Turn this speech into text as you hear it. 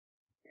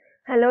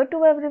Hello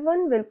to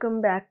everyone,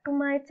 welcome back to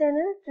my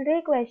channel.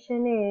 Today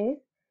question is,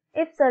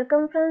 if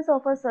circumference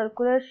of a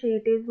circular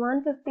sheet is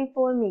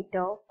 154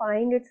 meter,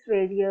 find its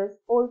radius,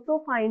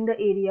 also find the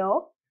area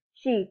of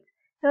sheet.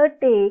 Here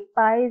take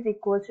pi is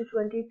equals to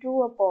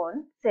 22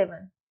 upon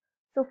 7.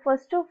 So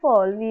first of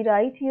all, we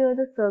write here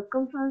the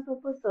circumference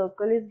of a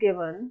circle is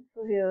given.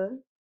 So here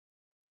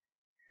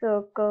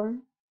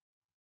circumference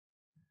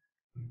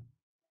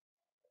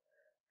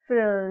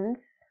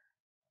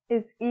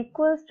is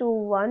equals to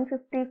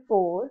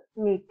 154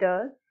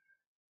 meter.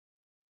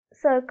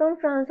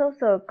 Circumference of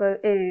circle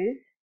is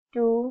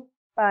 2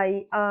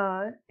 pi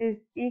r is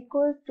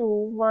equals to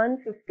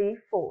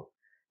 154.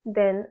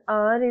 Then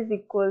r is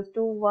equals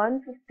to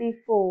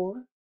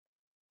 154.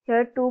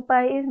 Here 2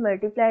 pi is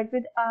multiplied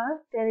with r,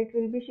 then it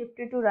will be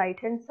shifted to right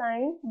hand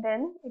side,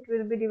 then it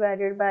will be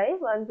divided by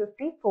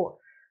 154.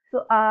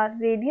 So our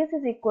radius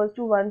is equals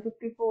to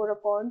 154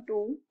 upon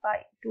 2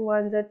 pi. 2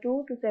 ones are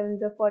 2, 2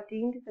 sevens are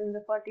 14, 2 sevens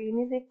are 14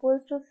 is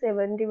equals to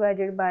 7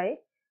 divided by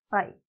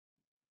pi.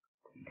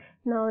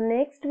 Now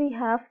next we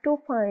have to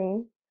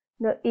find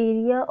the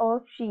area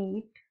of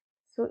sheet.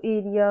 So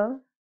area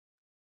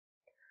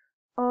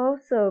of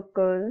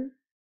circle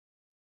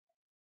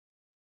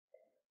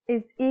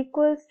is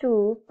equals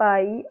to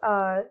pi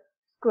r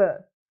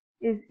square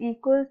is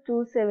equals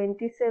to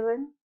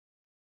 77.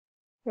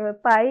 Here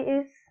pi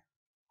is,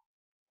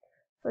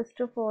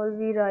 first of all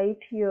we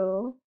write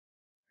here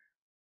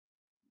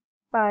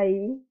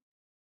pi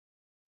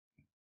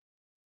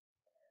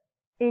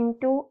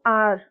into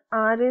r.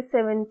 R is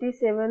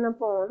 77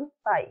 upon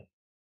pi.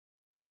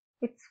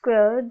 It's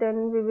square,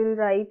 then we will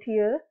write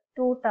here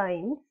 2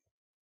 times.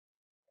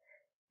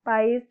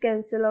 Pi is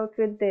cancelled out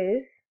with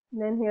this.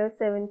 Then here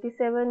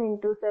 77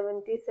 into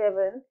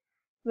 77.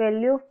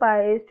 Value of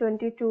pi is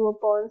 22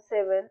 upon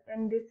 7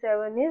 and this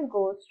 7 is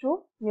goes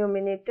to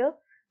numerator.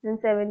 Then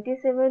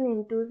 77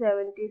 into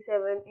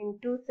 77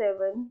 into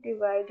 7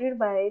 divided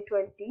by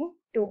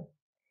 22.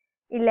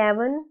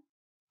 11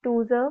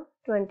 2s are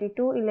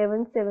 22,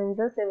 11 7s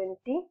are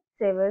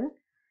 77.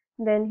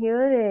 Then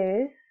here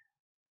is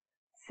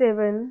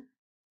 7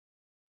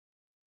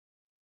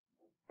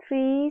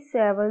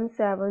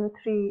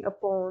 3773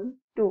 upon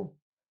 2.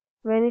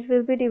 When it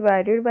will be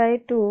divided by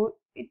 2,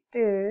 it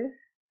is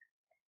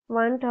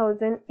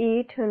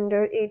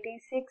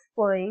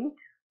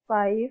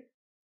 1886.5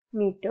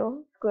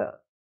 meter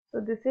square. So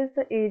this is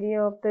the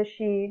area of the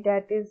sheet,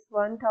 that is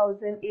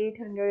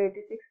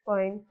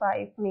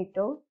 1886.5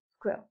 meter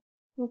square.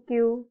 Thank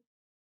you.